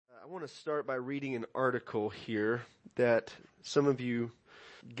want to start by reading an article here that some of you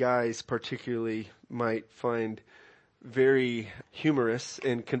guys particularly might find very humorous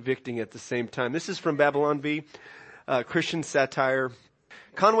and convicting at the same time. This is from Babylon V, Christian satire.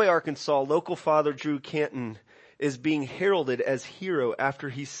 Conway, Arkansas, local father Drew Canton is being heralded as hero after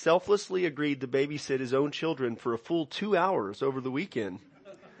he selflessly agreed to babysit his own children for a full 2 hours over the weekend.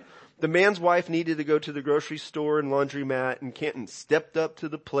 The man's wife needed to go to the grocery store and laundromat, and Canton stepped up to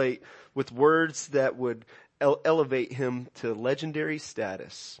the plate with words that would elevate him to legendary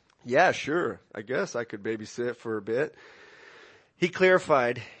status. Yeah, sure, I guess I could babysit for a bit. He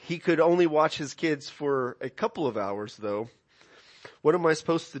clarified he could only watch his kids for a couple of hours, though. What am I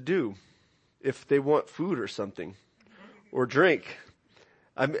supposed to do if they want food or something? Or drink?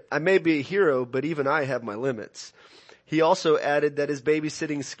 I may be a hero, but even I have my limits. He also added that his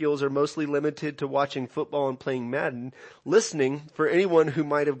babysitting skills are mostly limited to watching football and playing Madden, listening for anyone who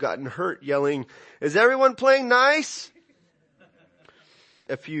might have gotten hurt, yelling, "Is everyone playing nice?"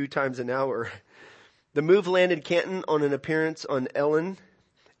 a few times an hour. The move landed Canton on an appearance on Ellen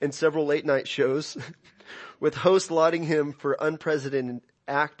and several late-night shows, with hosts lauding him for unprecedented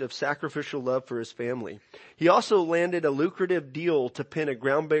act of sacrificial love for his family. He also landed a lucrative deal to pen a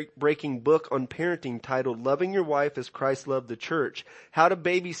groundbreaking book on parenting titled Loving Your Wife as Christ Loved the Church, How to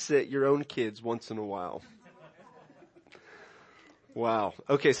Babysit Your Own Kids Once in a While. Wow.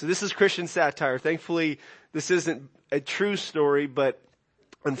 Okay, so this is Christian satire. Thankfully, this isn't a true story, but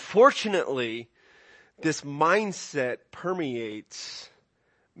unfortunately, this mindset permeates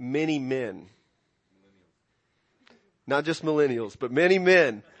many men. Not just millennials, but many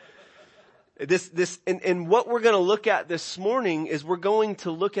men. And what we're going to look at this morning is we're going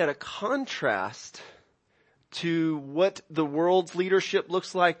to look at a contrast to what the world's leadership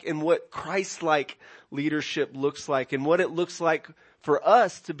looks like and what Christ-like leadership looks like, and what it looks like for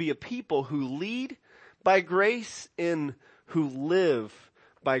us to be a people who lead by grace and who live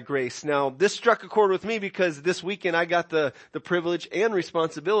by grace. Now, this struck a chord with me because this weekend I got the privilege and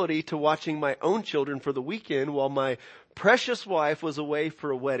responsibility to watching my own children for the weekend while my precious wife was away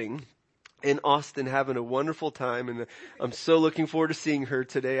for a wedding in Austin, having a wonderful time. And I'm so looking forward to seeing her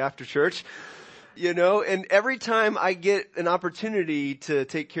today after church. You know, and every time I get an opportunity to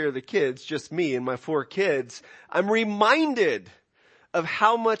take care of the kids, just me and my 4 kids, I'm reminded of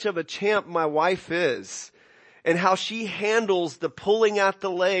how much of a champ my wife is. And how she handles the pulling at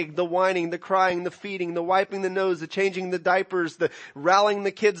the leg, the whining, the crying, the feeding, the wiping the nose, the changing the diapers, the rallying the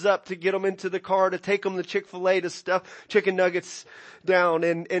kids up to get them into the car, to take them to Chick-fil-A to stuff chicken nuggets down,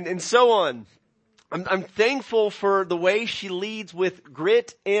 and so on. I'm thankful for the way she leads with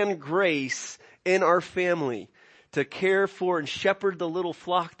grit and grace in our family to care for and shepherd the little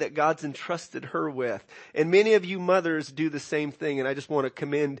flock that God's entrusted her with. And many of you mothers do the same thing, and I just want to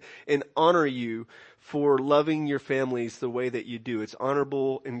commend and honor you for loving your families the way that you do. It's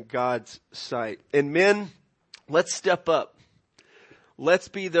honorable in God's sight. And men, let's step up. Let's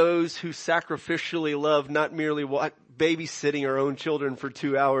be those who sacrificially love, not merely babysitting our own children for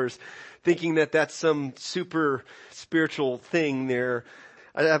 2 hours, thinking that that's some super spiritual thing there.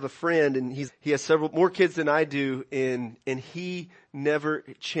 I have a friend, and he has several more kids than I do, and he never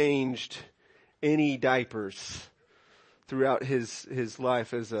changed any diapers throughout his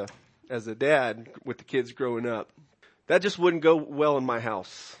life as a dad with the kids growing up. That just wouldn't go well in my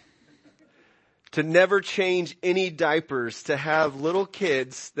house. To never change any diapers, to have little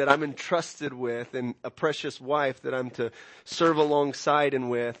kids that I'm entrusted with and a precious wife that I'm to serve alongside and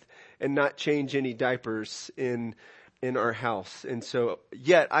with, and not change any diapers in our house. And so,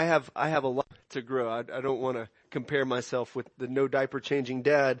 yet I have a lot to grow. I don't want to compare myself with the no diaper changing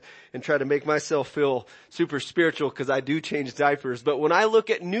dad and try to make myself feel super spiritual, because I do change diapers. But when I look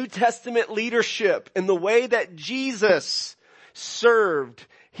at New Testament leadership and the way that Jesus served,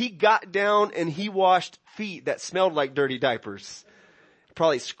 he got down and he washed feet that smelled like dirty diapers.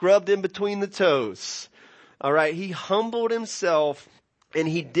 Probably scrubbed in between the toes. All right. He humbled himself, and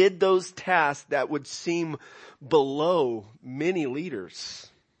he did those tasks that would seem below many leaders.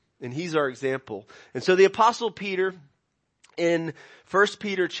 And he's our example. And so the Apostle Peter, in 1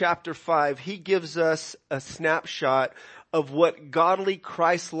 Peter chapter 5, he gives us a snapshot of what godly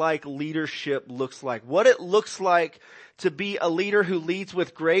Christ-like leadership looks like. What it looks like to be a leader who leads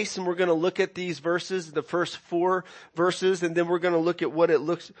with grace. And we're going to look at these verses, the first 4 verses, and then we're going to look at what it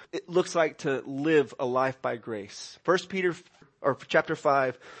looks like to live a life by grace. 1 Peter or chapter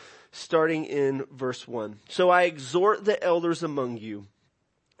 5, starting in verse 1. So I exhort the elders among you,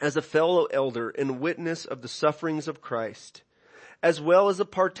 as a fellow elder and witness of the sufferings of Christ, as well as a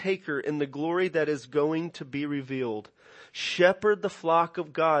partaker in the glory that is going to be revealed. Shepherd the flock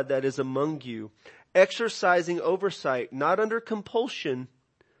of God that is among you, exercising oversight, not under compulsion,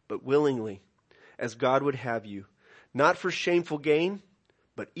 but willingly, as God would have you, not for shameful gain,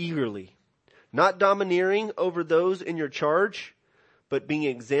 but eagerly, not domineering over those in your charge, but being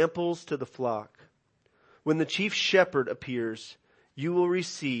examples to the flock. When the chief shepherd appears, you will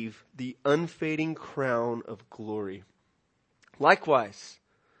receive the unfading crown of glory. Likewise,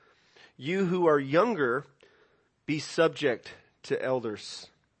 you who are younger, be subject to elders.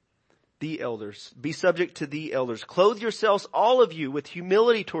 The elders. Be subject to the elders. Clothe yourselves, all of you, with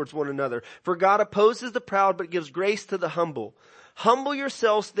humility towards one another. For God opposes the proud, but gives grace to the humble. Humble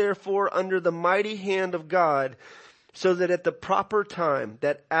yourselves, therefore, under the mighty hand of God, so that at the proper time,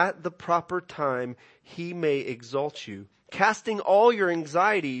 he may exalt you, casting all your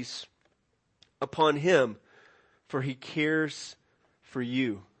anxieties upon him, for he cares for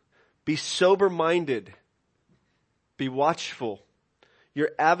you. Be sober-minded. Be watchful.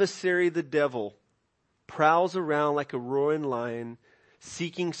 Your adversary, the devil, prowls around like a roaring lion,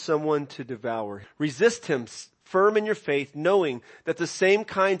 seeking someone to devour. Resist him, firm in your faith, knowing that the same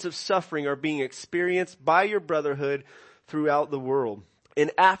kinds of suffering are being experienced by your brotherhood throughout the world.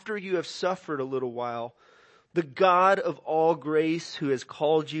 And after you have suffered a little while, the God of all grace, who has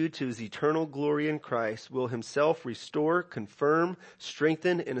called you to his eternal glory in Christ, will himself restore, confirm,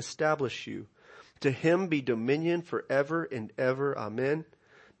 strengthen, and establish you. To him be dominion forever and ever. Amen.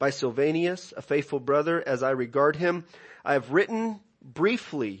 By Silvanus, a faithful brother, as I regard him, I have written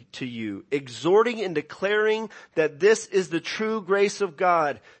briefly to you, exhorting and declaring that this is the true grace of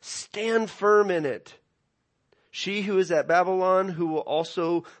God. Stand firm in it. She who is at Babylon,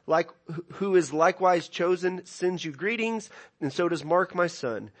 who is likewise chosen, sends you greetings, and so does Mark, my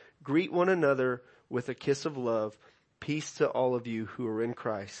son. Greet one another with a kiss of love. Peace to all of you who are in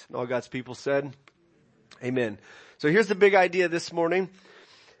Christ. And all God's people said, amen. So here's the big idea this morning.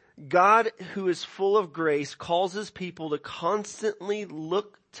 God, who is full of grace, calls his people to constantly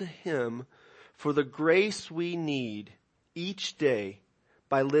look to him for the grace we need each day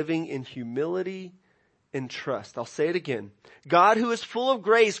by living in humility and trust. I'll say it again. God, who is full of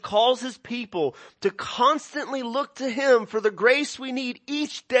grace, calls his people to constantly look to him for the grace we need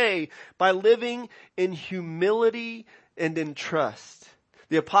each day by living in humility and in trust.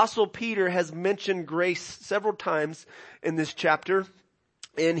 The Apostle Peter has mentioned grace several times in this chapter,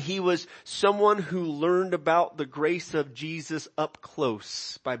 and he was someone who learned about the grace of Jesus up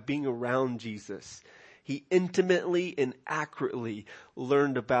close by being around Jesus. He intimately and accurately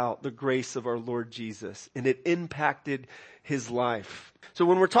learned about the grace of our Lord Jesus, and it impacted his life. So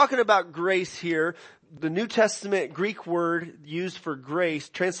when we're talking about grace here, the New Testament Greek word used for grace,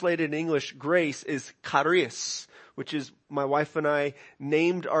 translated in English grace, is charis, which is my wife and I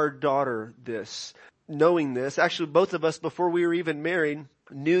named our daughter this. Knowing this, actually both of us before we were even married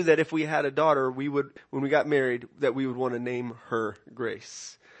knew that if we had a daughter, when we got married, that we would want to name her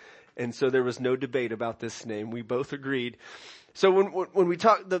Grace. And so there was no debate about this name. We both agreed. So when we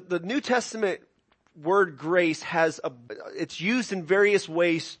talk, the New Testament word grace it's used in various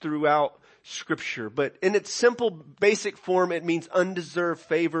ways throughout Scripture, but in its simple, basic form, it means undeserved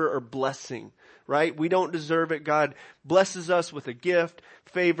favor or blessing, right? We don't deserve it. God blesses us with a gift,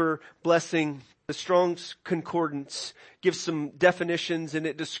 favor, blessing. The Strong's Concordance gives some definitions, and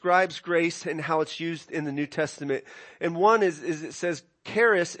it describes grace and how it's used in the New Testament. And one is it says,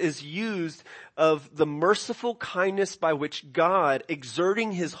 charis is used of the merciful kindness by which God,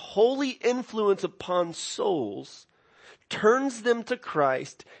 exerting his holy influence upon souls, turns them to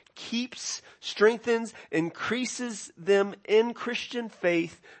Christ, keeps, strengthens, increases them in Christian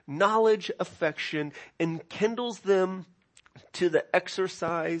faith, knowledge, affection, and kindles them to the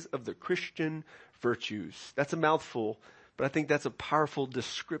exercise of the Christian virtues. That's a mouthful, but I think that's a powerful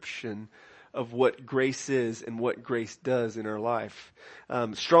description of what grace is and what grace does in our life.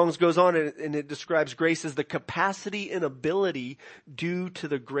 Strong's goes on and it describes grace as the capacity and ability due to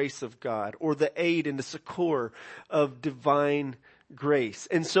the grace of God, or the aid and the succor of divine grace.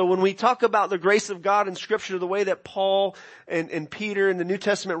 And so when we talk about the grace of God in Scripture, the way that Paul and Peter and the New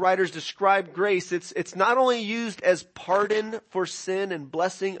Testament writers describe grace, it's not only used as pardon for sin and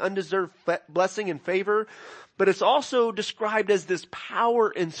blessing, undeserved blessing and favor, but it's also described as this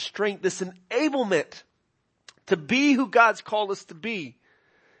power and strength, this enablement to be who God's called us to be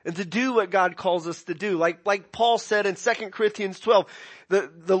and to do what God calls us to do. Like Paul said in 2 Corinthians 12,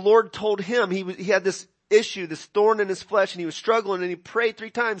 the Lord told him he had this issue, this thorn in his flesh, and he was struggling, and he prayed 3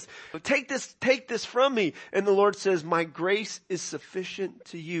 times, take this from me. And the Lord says, my grace is sufficient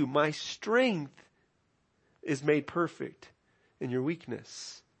to you. My strength is made perfect in your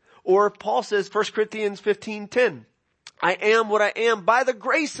weakness. Or Paul says, 1 Corinthians 15:10, I am what I am by the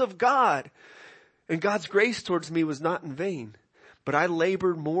grace of God. And God's grace towards me was not in vain, but I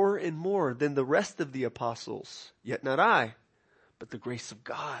labored more and more than the rest of the apostles. Yet not I, but the grace of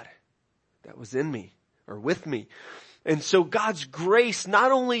God that was in me or with me. And so God's grace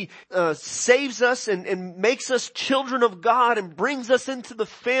not only saves us and makes us children of God and brings us into the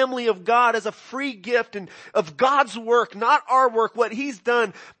family of God as a free gift and of God's work, not our work, what He's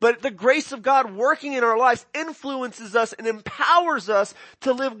done, but the grace of God working in our lives influences us and empowers us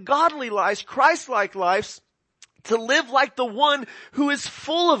to live godly lives, Christ-like lives, to live like the one who is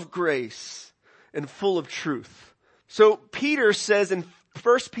full of grace and full of truth. So Peter says in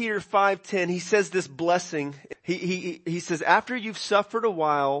 1 Peter 5:10, he says this blessing. He says, after you've suffered a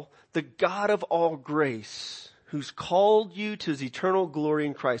while, the God of all grace, who's called you to His eternal glory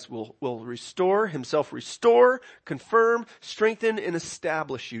in Christ, will Himself restore, confirm, strengthen, and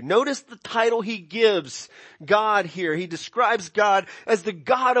establish you. Notice the title He gives God here. He describes God as the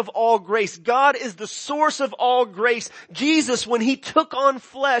God of all grace. God is the source of all grace. Jesus, when He took on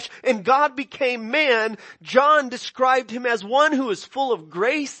flesh and God became man, John described Him as one who is full of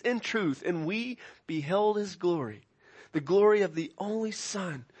grace and truth, and we beheld His glory, the glory of the only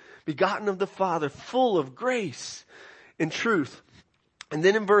Son, begotten of the Father, full of grace and truth. And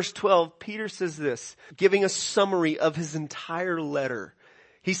then in verse 12, Peter says this, giving a summary of his entire letter.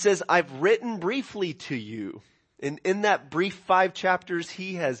 He says, I've written briefly to you. And in that brief 5 chapters,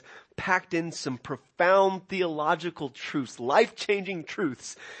 he has packed in some profound theological truths, life-changing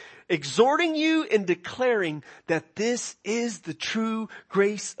truths, exhorting you and declaring that this is the true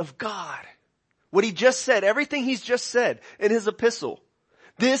grace of God. What he just said, everything he's just said in his epistle.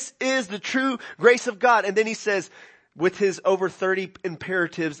 This is the true grace of God. And then he says, with his over 30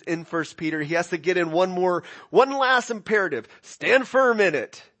 imperatives in 1 Peter, he has to get in one last imperative. Stand firm in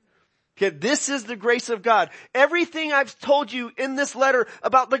it. Okay, this is the grace of God. Everything I've told you in this letter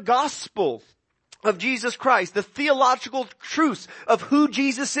about the gospel of Jesus Christ, the theological truths of who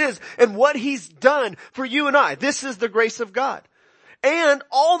Jesus is and what He's done for you and I. This is the grace of God. And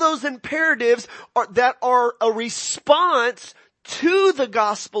all those imperatives that are a response to the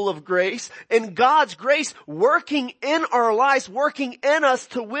gospel of grace and God's grace working in our lives, working in us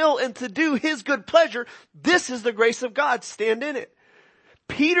to will and to do His good pleasure. This is the grace of God. Stand in it.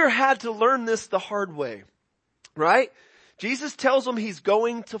 Peter had to learn this the hard way, right? Jesus tells him he's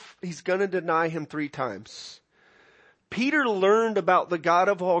going to deny Him 3 times. Peter learned about the God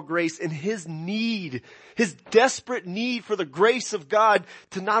of all grace and his need, his desperate need for the grace of God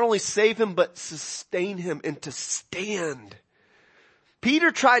to not only save him, but sustain him and to stand.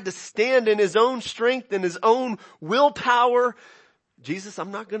 Peter tried to stand in his own strength and his own willpower. Jesus,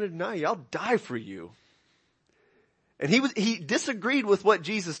 I'm not going to deny you. I'll die for you. And he disagreed with what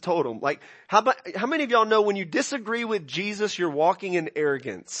Jesus told him. Like, how many of y'all know when you disagree with Jesus, you're walking in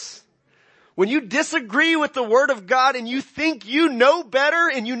arrogance? When you disagree with the Word of God and you think you know better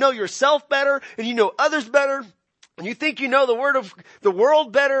and you know yourself better and you know others better and you think you know the word of the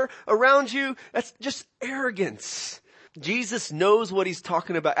world better around you, that's just arrogance. Jesus knows what He's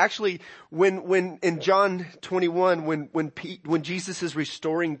talking about. Actually, when in John 21, when Jesus is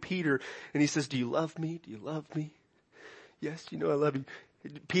restoring Peter and He says, do you love me? Do you love me? Yes, you know I love you.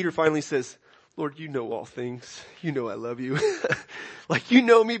 Peter finally says, Lord, you know all things. You know I love you. Like you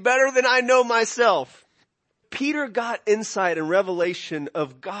know me better than I know myself. Peter got insight and revelation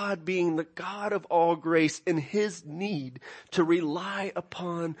of God being the God of all grace and His need to rely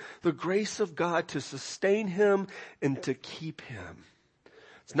upon the grace of God to sustain him and to keep him.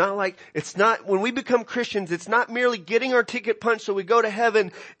 It's not, when we become Christians, it's not merely getting our ticket punched so we go to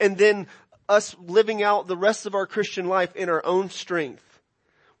heaven and then us living out the rest of our Christian life in our own strength.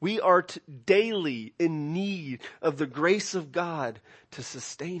 We are daily in need of the grace of God to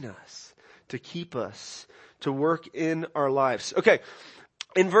sustain us, to keep us, to work in our lives. Okay,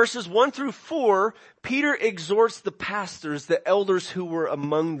 in verses 1 through 4, Peter exhorts the pastors, the elders who were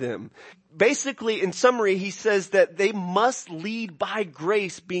among them. Basically, in summary, he says that they must lead by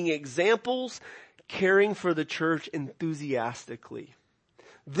grace, being examples, caring for the church enthusiastically.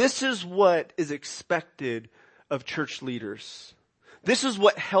 This is what is expected of church leaders. This is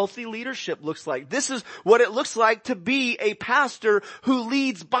what healthy leadership looks like. This is what it looks like to be a pastor who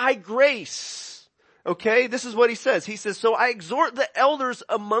leads by grace. Okay, this is what he says. He says, so I exhort the elders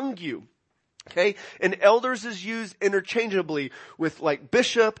among you. Okay, and elders is used interchangeably with like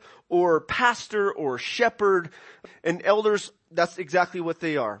bishop or pastor or shepherd. And elders, that's exactly what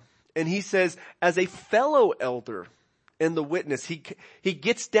they are. And he says, as a fellow elder and the witness, he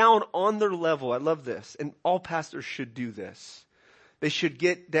gets down on their level. I love this. And all pastors should do this. They should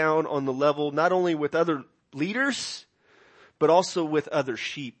get down on the level, not only with other leaders, but also with other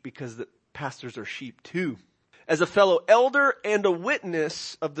sheep, because the pastors are sheep too. As a fellow elder and a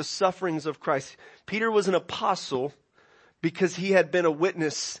witness of the sufferings of Christ. Peter was an apostle because he had been a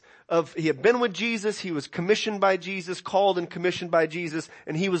witness he had been with Jesus, he was commissioned by Jesus, called and commissioned by Jesus,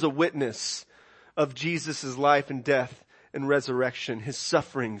 and he was a witness of Jesus' life and death and resurrection, his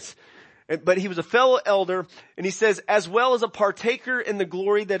sufferings. But he was a fellow elder, and he says, as well as a partaker in the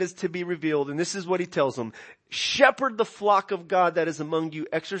glory that is to be revealed. And this is what he tells them. Shepherd the flock of God that is among you,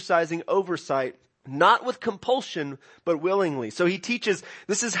 exercising oversight, not with compulsion, but willingly. So he teaches,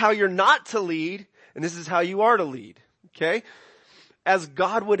 this is how you're not to lead, and this is how you are to lead. Okay? As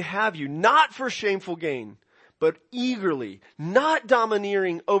God would have you, not for shameful gain, but eagerly, not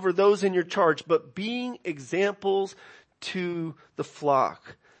domineering over those in your charge, but being examples to the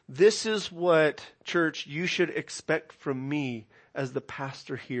flock. This is what, church, you should expect from me as the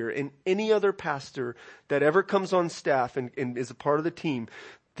pastor here, and any other pastor that ever comes on staff and is a part of the team.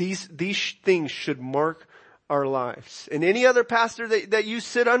 These things should mark our lives. And any other pastor that you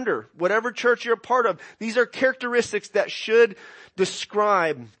sit under, whatever church you're a part of, these are characteristics that should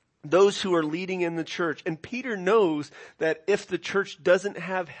describe those who are leading in the church. And Peter knows that if the church doesn't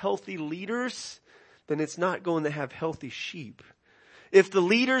have healthy leaders, then it's not going to have healthy sheep. If the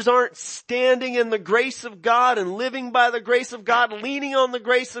leaders aren't standing in the grace of God and living by the grace of God, leaning on the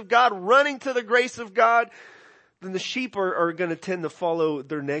grace of God, running to the grace of God, then the sheep are going to tend to follow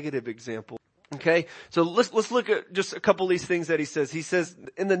their negative example. Okay, so let's look at just a couple of these things that he says. He says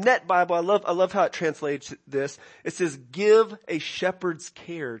in the Net Bible, I love how it translates this. It says, "Give a shepherd's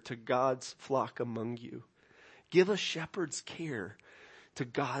care to God's flock among you." Give a shepherd's care to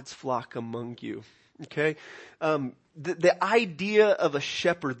God's flock among you. Okay, the idea of a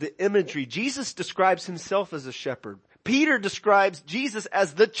shepherd, the imagery. Jesus describes himself as a shepherd. Peter describes Jesus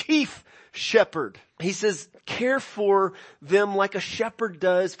as the chief shepherd. He says, care for them like a shepherd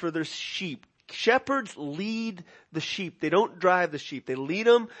does for their sheep. Shepherds lead the sheep. They don't drive the sheep. They lead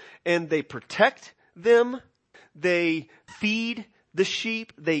them and they protect them. They feed the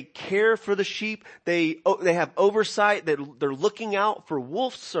sheep. They care for the sheep. They have oversight. They're looking out for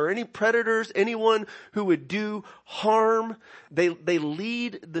wolves or any predators, anyone who would do harm. They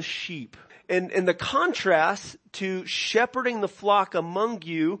lead the sheep. And the contrast to shepherding the flock among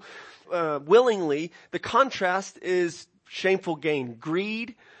you willingly, the contrast is shameful gain,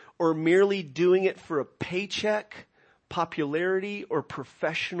 greed, or merely doing it for a paycheck, popularity, or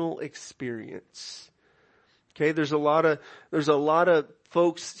professional experience. Okay, there's a lot of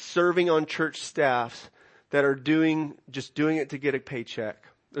folks serving on church staffs that are just doing it to get a paycheck.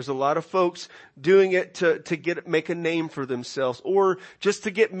 There's a lot of folks doing it to make a name for themselves, or just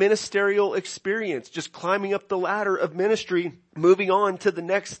to get ministerial experience, just climbing up the ladder of ministry, moving on to the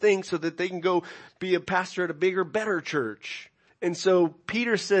next thing so that they can go be a pastor at a bigger, better church. And so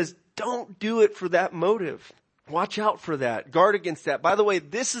Peter says, don't do it for that motive. Watch out for that. Guard against that. By the way,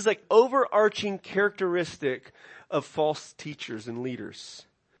 this is an overarching characteristic of false teachers and leaders.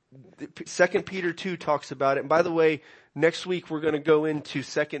 2 Peter 2 talks about it. And by the way, next week we're going to go into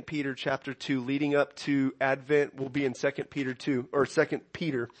 2 Peter chapter 2, leading up to Advent. We'll be in 2 Peter 2, or 2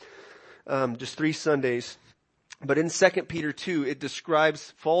 Peter, just 3 Sundays. But in 2 Peter 2, it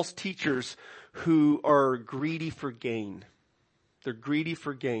describes false teachers who are greedy for gain. They're greedy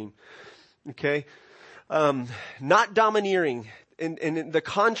for gain. Okay? Not domineering. And the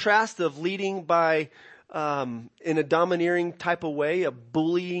contrast of leading by, in a domineering type of way, a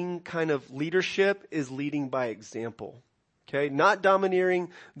bullying kind of leadership, is leading by example. Okay? Not domineering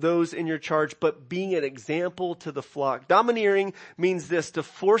those in your charge, but being an example to the flock. Domineering means this, to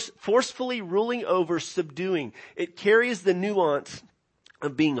forcefully ruling over, subduing. It carries the nuance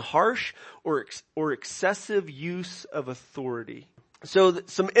of being harsh or excessive use of authority. So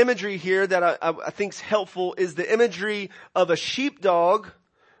some imagery here that I think is helpful is the imagery of a sheepdog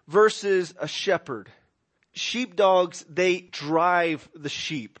versus a shepherd. Sheepdogs, they drive the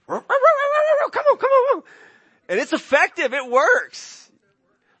sheep. Come on. And it's effective. It works.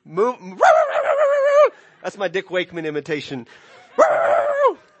 Move. That's my Dick Wakeman imitation.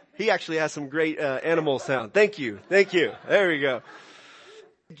 He actually has some great animal sound. Thank you. There we go.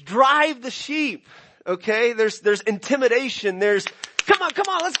 Drive the sheep. Okay? There's intimidation. There's, come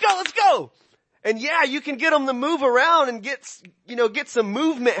on, let's go. And yeah, you can get them to move around and get some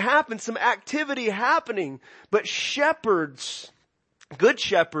movement happen, some activity happening. But shepherds, good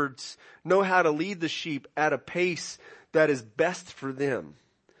shepherds, know how to lead the sheep at a pace that is best for them.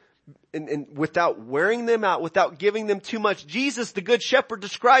 and without wearing them out, without giving them too much. Jesus, the Good Shepherd,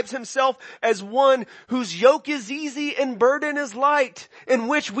 describes himself as one whose yoke is easy and burden is light, in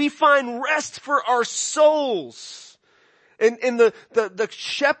which we find rest for our souls. And the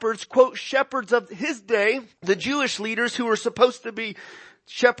shepherds, quote, shepherds of his day, the Jewish leaders who were supposed to be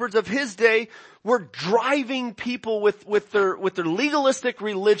shepherds of his day, were driving people with their legalistic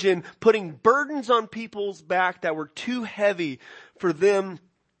religion, putting burdens on people's back that were too heavy for them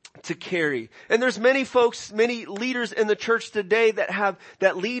to carry. And there's many folks, many leaders in the church today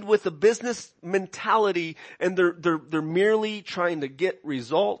that lead with a business mentality, and they're merely trying to get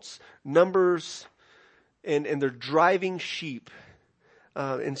results, numbers, and they're driving sheep.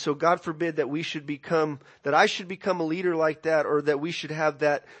 And so God forbid that I should become a leader like that, or that we should have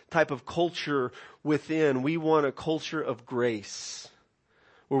that type of culture within. We want a culture of grace,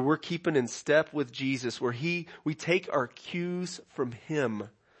 where we're keeping in step with Jesus, where we take our cues from him.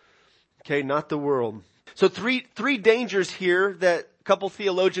 Okay, not the world. So three dangers here that a couple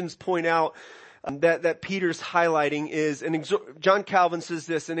theologians point out that Peter's highlighting is, John Calvin says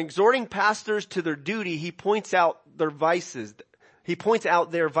this: in exhorting pastors to their duty, he points out their vices. He points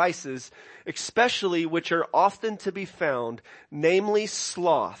out their vices, especially which are often to be found, namely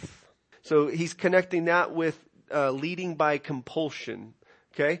sloth. So he's connecting that with leading by compulsion.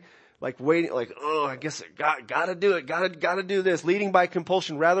 Okay? Like waiting, like, oh, I guess I gotta do it, gotta do this. Leading by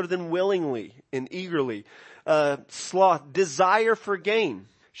compulsion rather than willingly and eagerly. Sloth, desire for gain,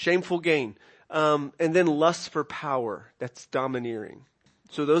 shameful gain. And then lust for power, that's domineering.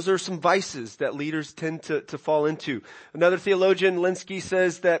 So those are some vices that leaders tend to fall into. Another theologian, Linsky,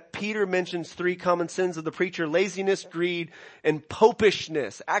 says that Peter mentions 3 common sins of the preacher: laziness, greed, and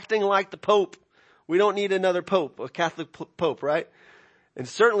popishness. Acting like the Pope. We don't need another Pope, a Catholic Pope, right? And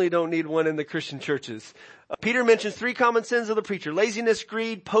certainly don't need one in the Christian churches. Peter mentions 3 common sins of the preacher: laziness,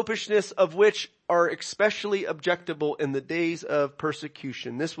 greed, popishness, of which are especially objectable in the days of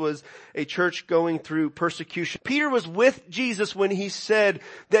persecution. This was a church going through persecution. Peter was with Jesus when he said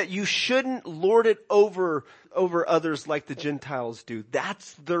that you shouldn't lord it over others like the Gentiles do.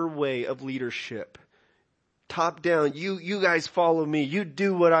 That's their way of leadership. Top down, you guys follow me. You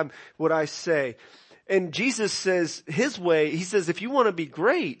do what I say. And Jesus says his way, he says, if you want to be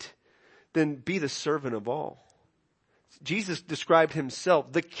great, then be the servant of all. Jesus described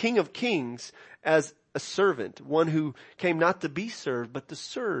himself, the King of Kings, as a servant, one who came not to be served, but to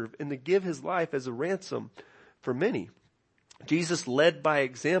serve and to give his life as a ransom for many. Jesus led by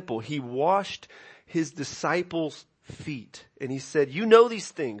example. He washed his disciples' feet, and he said, you know these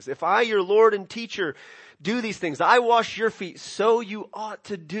things. If I, your Lord and teacher, do these things, I wash your feet, so you ought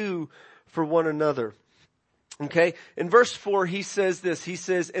to do for one another. Okay. In verse 4, he says this. He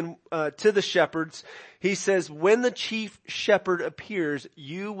says, to the shepherds, he says, when the chief shepherd appears,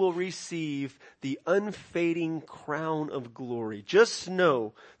 you will receive the unfading crown of glory. Just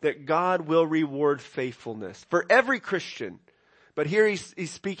know that God will reward faithfulness for every Christian. But here he's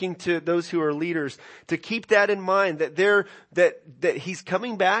speaking to those who are leaders to keep that in mind, that he's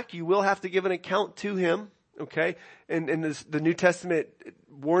coming back. You will have to give an account to him. Okay. And the New Testament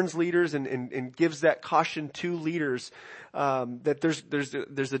warns leaders and gives that caution to leaders, that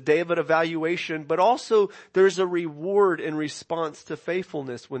there's a day of an evaluation, but also there's a reward in response to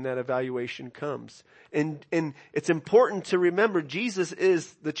faithfulness when that evaluation comes. And it's important to remember Jesus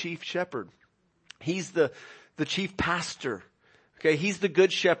is the chief shepherd. He's the chief pastor. Okay. He's the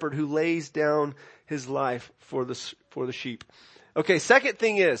good shepherd who lays down his life for the sheep. Okay. Second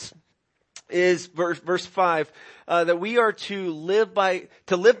thing is verse 5, that we are to live by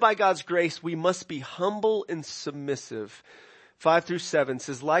God's grace, we must be humble and submissive. 5-7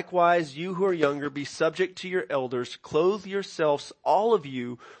 says, likewise, you who are younger, be subject to your elders, clothe yourselves, all of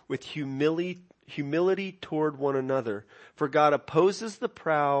you, with humility toward one another. For God opposes the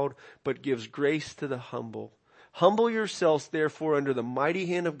proud, but gives grace to the humble. Humble yourselves, therefore, under the mighty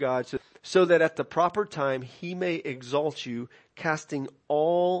hand of God, so that at the proper time he may exalt you, casting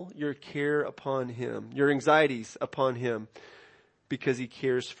all your care upon him, your anxieties upon him, because he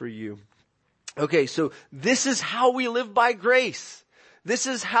cares for you. Okay, so this is how we live by grace. This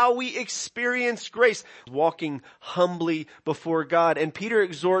is how we experience grace, walking humbly before God. And Peter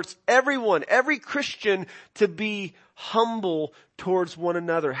exhorts everyone, every Christian, to be humble towards one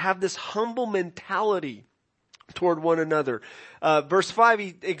another. Have this humble mentality toward one another. Verse 5,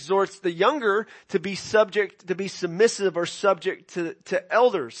 he exhorts the younger to be submissive or subject to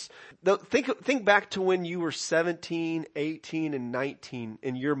elders. Think back to when you were 17, 18, and 19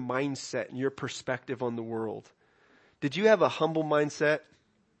 in your mindset and your perspective on the world. Did you have a humble mindset?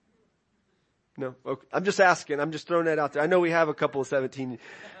 No? Okay. I'm just asking. I'm just throwing that out there. I know we have a couple of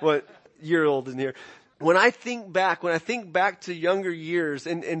 17-year-olds in here. When I think back to younger years,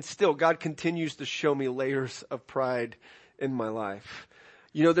 and still God continues to show me layers of pride in my life.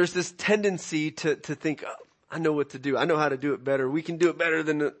 You know, there's this tendency to think, oh, I know what to do. I know how to do it better. We can do it better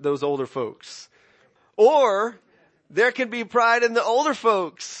than those older folks. Or there can be pride in the older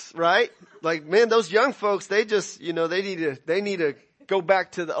folks, right? Like, man, those young folks, they just, you know, they need to go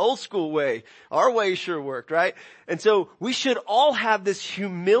back to the old school way. Our way sure worked, right? And so we should all have this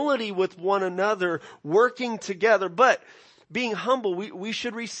humility with one another, working together, but being humble. We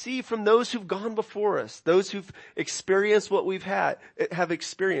should receive from those who've gone before us, those who've experienced what have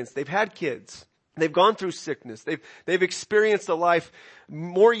experienced. They've had kids. They've gone through sickness. They've experienced a life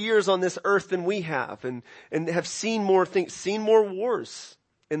more years on this earth than we have, and have seen more things, seen more wars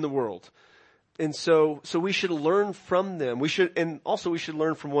in the world. And so we should learn from them. We should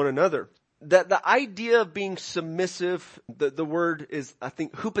learn from one another. That the idea of being submissive, the word is, I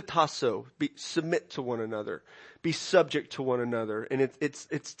think, hupatasso, submit to one another, be subject to one another. And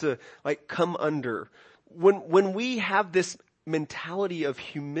it's to like come under. When we have this mentality of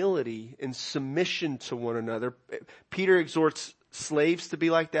humility and submission to one another, Peter exhorts slaves to be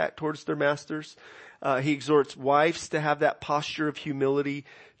like that towards their masters. He exhorts wives to have that posture of humility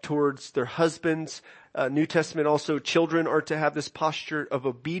towards their husbands. New Testament also, children are to have this posture of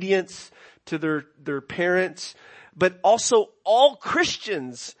obedience to their parents. But also all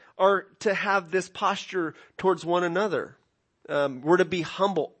Christians are to have this posture towards one another. We're to be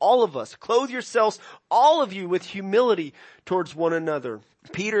humble, all of us. Clothe yourselves, all of you, with humility towards one another.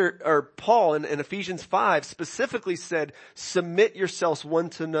 Paul in Ephesians 5 specifically said, submit yourselves one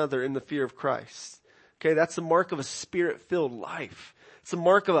to another in the fear of Christ. Okay, that's the mark of a spirit-filled life. It's a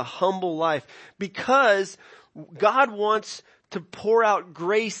mark of a humble life, because God wants to pour out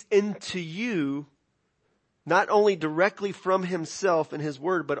grace into you, not only directly from himself and his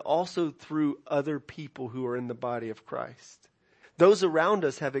word, but also through other people who are in the body of Christ. Those around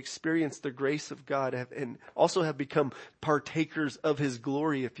us have experienced the grace of God and also have become partakers of his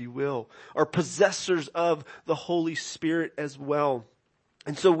glory, if you will, are possessors of the Holy Spirit as well.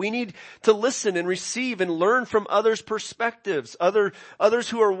 And so we need to listen and receive and learn from others' perspectives, others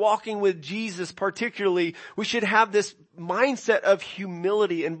who are walking with Jesus particularly. We should have this mindset of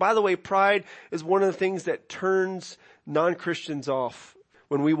humility. And by the way, pride is one of the things that turns non-Christians off.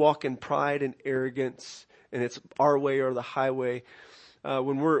 When we walk in pride and arrogance, and it's our way or the highway,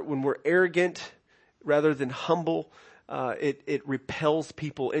 when we're arrogant rather than humble, it repels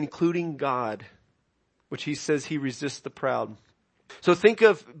people, including God, which he says he resists the proud. So think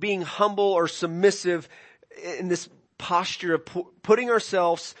of being humble or submissive in this posture of putting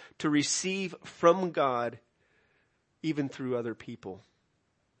ourselves to receive from God, even through other people.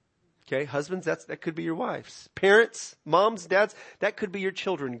 Okay, husbands, that could be your wives. Parents, moms, dads, that could be your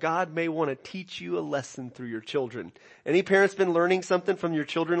children. God may want to teach you a lesson through your children. Any parents been learning something from your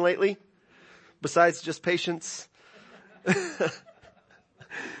children lately? Besides just patience?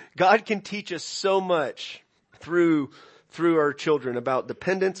 God can teach us so much through our children about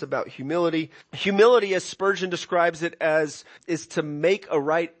dependence, about humility. Humility, as Spurgeon describes it, is to make a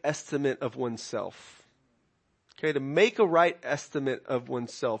right estimate of oneself. Okay, to make a right estimate of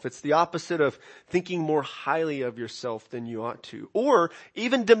oneself. It's the opposite of thinking more highly of yourself than you ought to. Or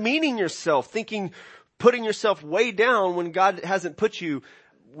even demeaning yourself, putting yourself way down when God hasn't put you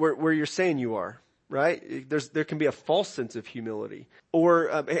where you're saying you are. Right? There can be a false sense of humility.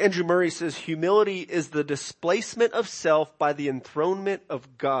 Or Andrew Murray says, humility is the displacement of self by the enthronement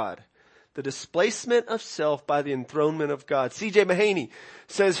of God. The displacement of self by the enthronement of God. C.J. Mahaney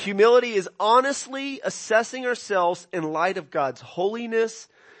says, humility is honestly assessing ourselves in light of God's holiness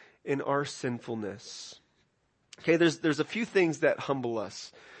and our sinfulness. Okay, there's a few things that humble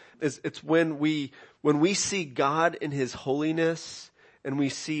us. It's when we see God in his holiness and we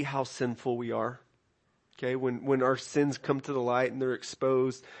see how sinful we are. Okay, when our sins come to the light and they're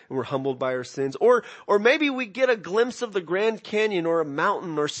exposed and we're humbled by our sins. Or maybe we get a glimpse of the Grand Canyon or a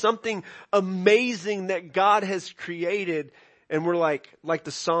mountain or something amazing that God has created, and we're like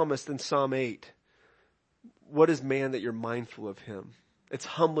the psalmist in Psalm 8. What is man that you're mindful of him? It's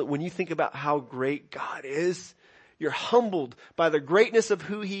humbling. When you think about how great God is, you're humbled by the greatness of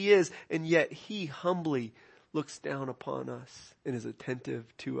who he is, and yet he humbly looks down upon us and is attentive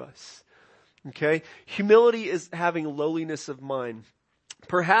to us. Okay? Humility is having lowliness of mind.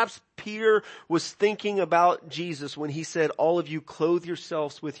 Perhaps Peter was thinking about Jesus when he said, all of you clothe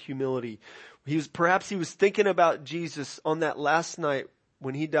yourselves with humility. Perhaps he was thinking about Jesus on that last night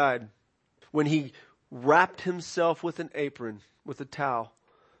when he died, when he wrapped himself with an apron, with a towel,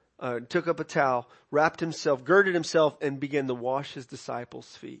 took up a towel, wrapped himself, girded himself, and began to wash his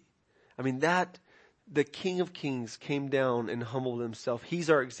disciples' feet. I mean, the King of Kings came down and humbled himself. He's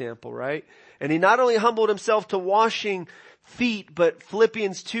our example, right? And he not only humbled himself to washing feet, but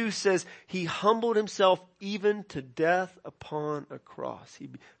Philippians 2 says he humbled himself even to death upon a cross. He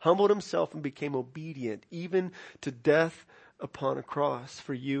humbled himself and became obedient even to death upon a cross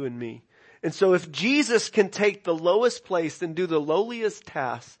for you and me. And so if Jesus can take the lowest place and do the lowliest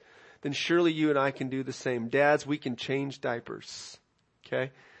task, then surely you and I can do the same. Dads, we can change diapers.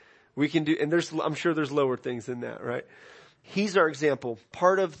 Okay? We can do, and I'm sure there's lower things than that, right? He's our example.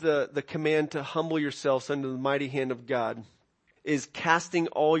 Part of the command to humble yourselves under the mighty hand of God is casting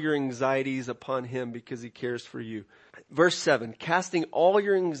all your anxieties upon him because he cares for you. Verse 7, casting all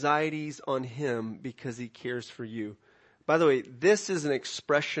your anxieties on him because he cares for you. By the way, this is an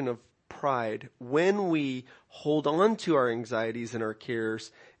expression of pride when we hold on to our anxieties and our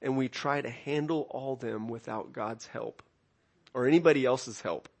cares and we try to handle all them without God's help or anybody else's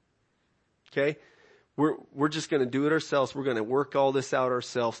help. Okay? We're just going to do it ourselves. We're going to work all this out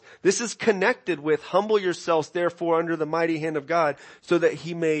ourselves. This is connected with humble yourselves therefore under the mighty hand of God so that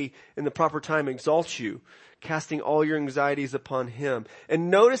he may in the proper time exalt you, casting all your anxieties upon him. And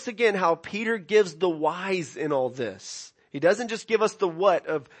notice again how Peter gives the whys in all this. He doesn't just give us the what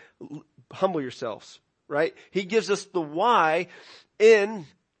of humble yourselves, right? He gives us the why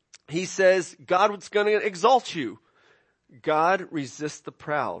he says God's going to exalt you. God resists the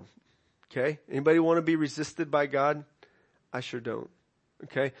proud. Okay. Anybody want to be resisted by God? I sure don't.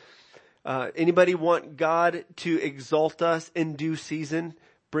 Okay. Anybody want God to exalt us in due season?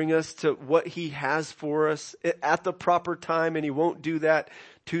 Bring us to what he has for us at the proper time, and he won't do that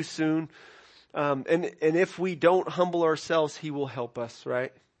too soon. And if we don't humble ourselves, he will help us,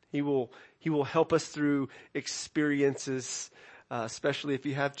 right? He will help us through experiences, especially if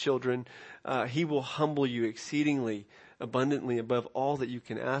you have children. He will humble you exceedingly, abundantly above all that you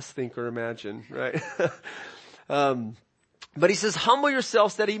can ask, think, or imagine, right? But he says, humble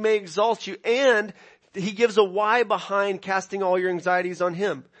yourselves that he may exalt you. And he gives a why behind casting all your anxieties on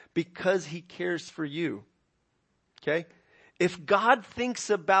him, because he cares for you. Okay? If God thinks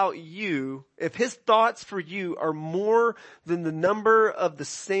about you, if his thoughts for you are more than the number of the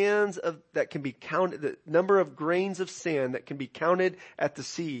sands that can be counted, the number of grains of sand that can be counted at the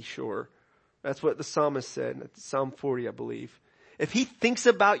seashore. That's what the psalmist said, Psalm 40, I believe. If he thinks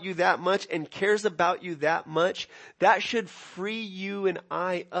about you that much and cares about you that much, that should free you and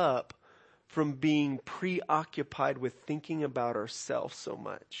I up from being preoccupied with thinking about ourselves so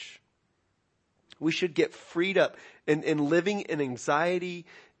much. We should get freed up in living in anxiety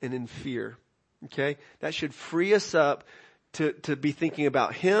and in fear. Okay? That should free us up to be thinking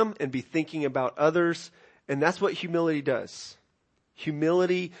about him and be thinking about others. And that's what humility does.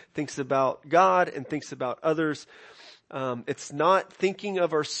 Humility thinks about God and thinks about others. It's not thinking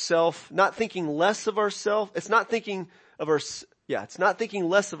of ourself, not thinking less of ourself. It's not thinking of it's not thinking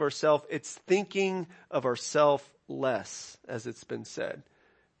less of ourself. It's thinking of ourself less, as it's been said.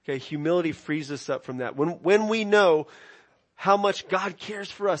 Okay, humility frees us up from that. When we know how much God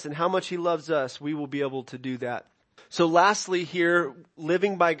cares for us and how much he loves us, we will be able to do that. So lastly here,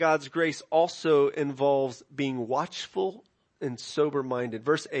 living by God's grace also involves being watchful and sober-minded.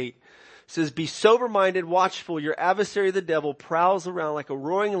 Verse 8 says, be sober-minded, watchful. Your adversary, the devil, prowls around like a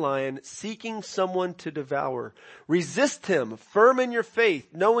roaring lion, seeking someone to devour. Resist him, firm in your faith,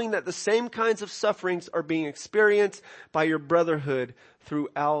 knowing that the same kinds of sufferings are being experienced by your brotherhood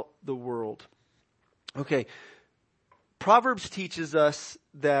throughout the world. Okay. Proverbs teaches us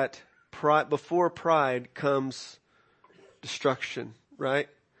that before pride comes destruction, right?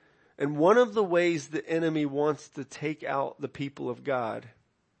 And one of the ways the enemy wants to take out the people of God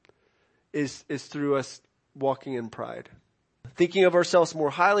is through us walking in pride. Thinking of ourselves more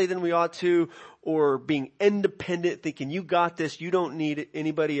highly than we ought to, or being independent, thinking you got this, you don't need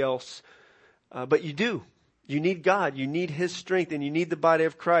anybody else. But you do. You need God. You need his strength, and you need the body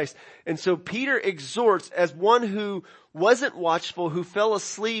of Christ. And so Peter exhorts, as one who wasn't watchful, who fell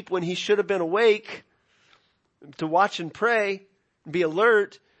asleep when he should have been awake, to watch and pray, be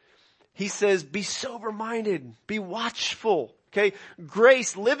alert. He says, be sober-minded, be watchful. Okay.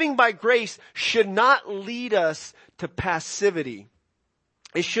 Grace, living by grace should not lead us to passivity.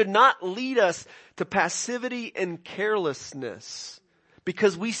 It should not lead us to passivity and carelessness,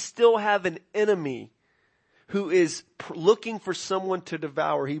 because we still have an enemy who is looking for someone to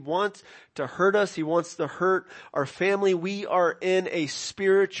devour. He wants to hurt us. He wants to hurt our family. We are in a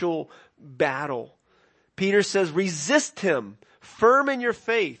spiritual battle. Peter says, resist him, firm in your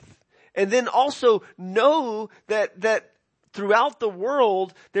faith. And then also know that throughout the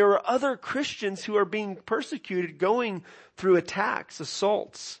world, there are other Christians who are being persecuted, going through attacks,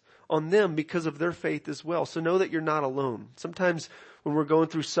 assaults on them because of their faith as well. So know that you're not alone. Sometimes when we're going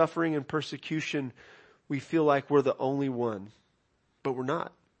through suffering and persecution, we feel like we're the only one, but we're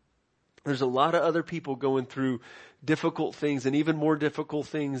not. There's a lot of other people going through difficult things and even more difficult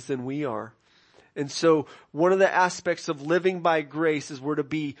things than we are. And so one of the aspects of living by grace is we're to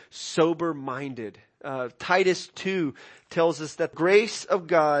be sober-minded. Titus 2 tells us that the grace of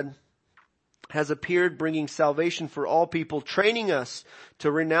God has appeared, bringing salvation for all people, training us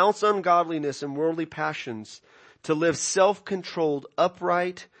to renounce ungodliness and worldly passions, to live self-controlled,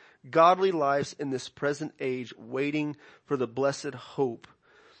 upright, godly lives in this present age, waiting for the blessed hope,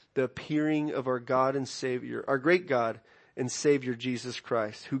 the appearing of our God and Savior, our great God and Savior Jesus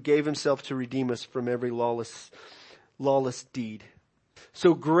Christ, who gave himself to redeem us from every lawless deed.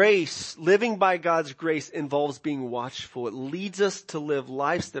 So grace, living by God's grace, involves being watchful. It leads us to live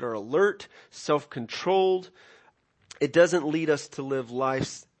lives that are alert, self-controlled. It doesn't lead us to live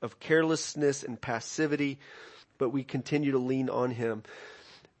lives of carelessness and passivity, but we continue to lean on him.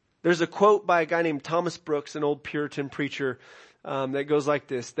 There's a quote by a guy named Thomas Brooks, an old Puritan preacher, that goes like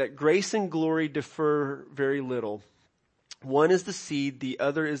this, that grace and glory differ very little. One is the seed, the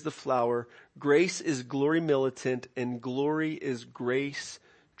other is the flower. Grace is glory militant, and glory is grace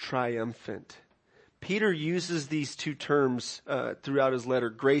triumphant. Peter uses these two terms throughout his letter,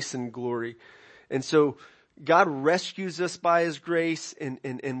 grace and glory. And so God rescues us by his grace,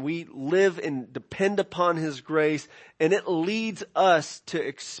 and we live and depend upon his grace, and it leads us to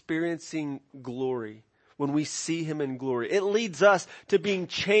experiencing glory when we see him in glory. It leads us to being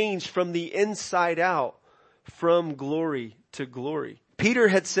changed from the inside out, from glory to glory. Peter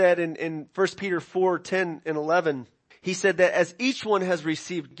had said in 1 Peter 4:10 and 11, he said that as each one has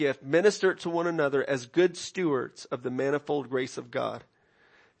received gift, minister it to one another as good stewards of the manifold grace of God.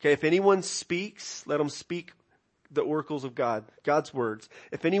 Okay, if anyone speaks, let him speak the oracles of God, God's words.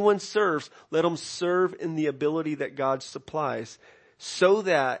 If anyone serves, let him serve in the ability that God supplies, so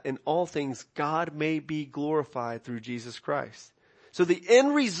that in all things God may be glorified through Jesus Christ. So the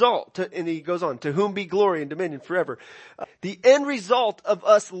end result, and he goes on, to whom be glory and dominion forever. The end result of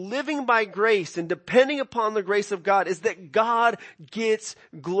us living by grace and depending upon the grace of God is that God gets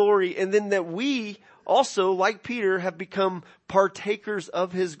glory, and then that we also, like Peter, have become partakers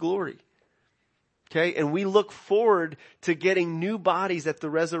of his glory. Okay, and we look forward to getting new bodies at the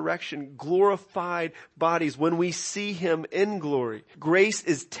resurrection, glorified bodies when we see him in glory. Grace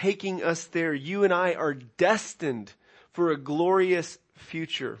is taking us there. You and I are destined for a glorious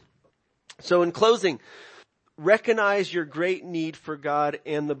future. So in closing, recognize your great need for God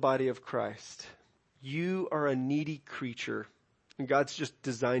and the body of Christ. You are a needy creature, and God's just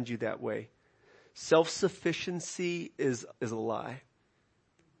designed you that way. Self-sufficiency is a lie.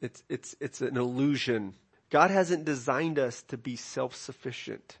 It's an illusion. God hasn't designed us to be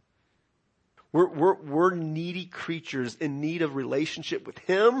self-sufficient. We're needy creatures in need of relationship with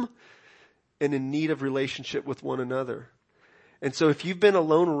him and in need of relationship with one another. And so if you've been a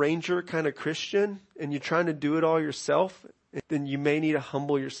Lone Ranger kind of Christian and you're trying to do it all yourself, then you may need to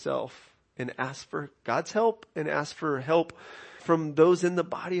humble yourself and ask for God's help and ask for help from those in the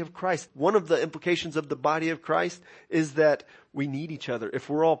body of Christ. One of the implications of the body of Christ is that we need each other.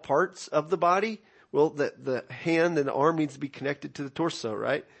 If we're all parts of the body, well, the hand and the arm needs to be connected to the torso,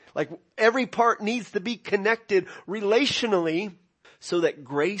 right? Like every part needs to be connected relationally so that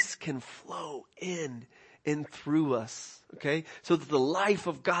grace can flow in and through us. Okay? So that the life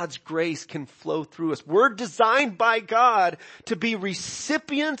of God's grace can flow through us. We're designed by God to be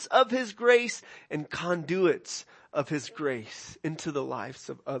recipients of his grace and conduits of his grace into the lives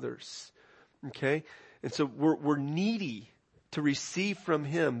of others. Okay? And so we're needy to receive from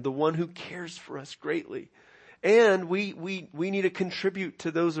him, the one who cares for us greatly. And we need to contribute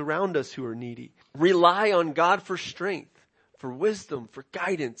to those around us who are needy. Rely on God for strength, for wisdom, for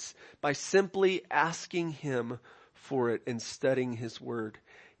guidance by simply asking him for it and studying his word.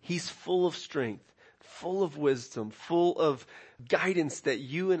 He's full of strength, full of wisdom, full of guidance that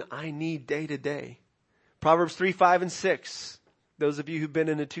you and I need day to day. Proverbs 3, 5, and 6. Those of you who've been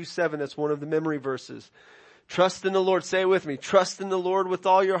in a 2:7, that's one of the memory verses. Trust in the Lord. Say it with me. Trust in the Lord with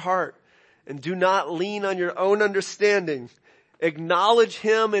all your heart and do not lean on your own understanding. Acknowledge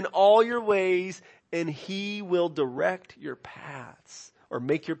him in all your ways and he will direct your paths or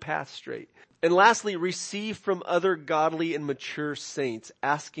make your path straight. And lastly, receive from other godly and mature saints,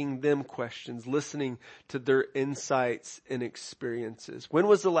 asking them questions, listening to their insights and experiences. When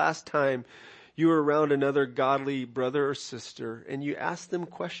was the last time you were around another godly brother or sister and you asked them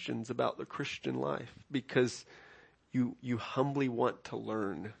questions about the Christian life? Because you humbly want to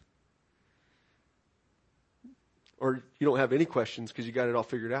learn. Or you don't have any questions because you got it all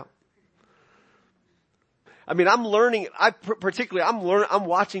figured out. I mean, I'm learning, I'm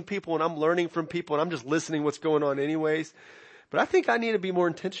watching people and I'm learning from people and I'm just listening what's going on anyways. But I think I need to be more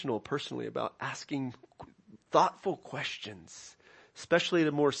intentional personally about asking thoughtful questions, especially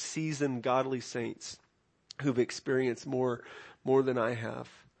to more seasoned godly saints who've experienced more than I have.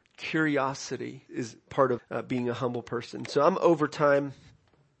 Curiosity is part of being a humble person. So I'm over time.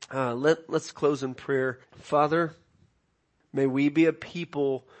 Let's close in prayer. Father, may we be a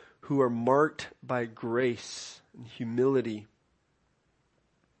people who are marked by grace and humility.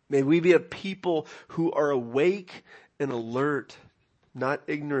 May we be a people who are awake and alert, not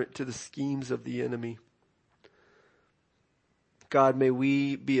ignorant to the schemes of the enemy. God, may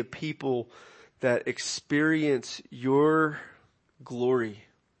we be a people that experience your glory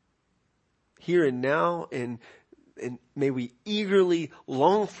here and now, and may we eagerly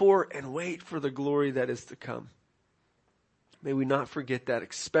long for and wait for the glory that is to come. May we not forget that,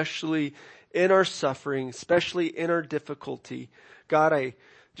 especially in our suffering, especially in our difficulty. God, I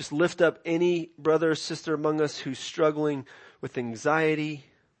just lift up any brother or sister among us who's struggling with anxiety,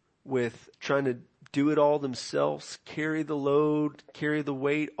 with trying to do it all themselves, carry the load, carry the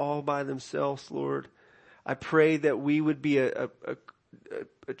weight all by themselves, Lord. I pray that we would be a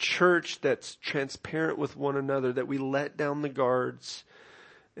church that's transparent with one another, that we let down the guards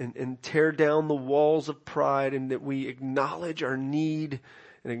and tear down the walls of pride, and that we acknowledge our need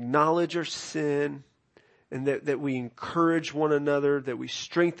and acknowledge our sin, and that we encourage one another, that we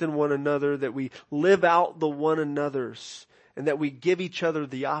strengthen one another, that we live out the one another's, and that we give each other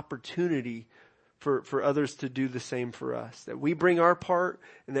the opportunity for others to do the same for us. That we bring our part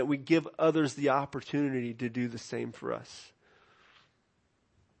and that we give others the opportunity to do the same for us.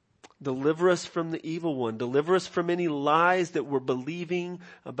 Deliver us from the evil one. Deliver us from any lies that we're believing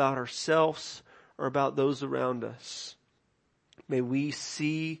about ourselves or about those around us. May we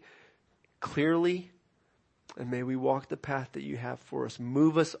see clearly, and may we walk the path that you have for us.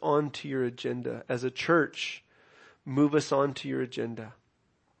 Move us onto your agenda. As a church, move us onto your agenda.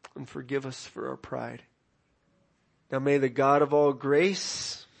 And forgive us for our pride. Now may the God of all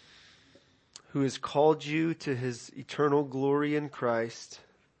grace, who has called you to his eternal glory in Christ,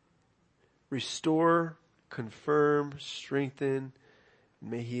 restore, confirm, strengthen, and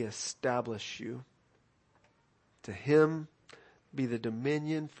may he establish you. To him be the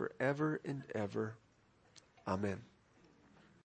dominion forever and ever. Amen.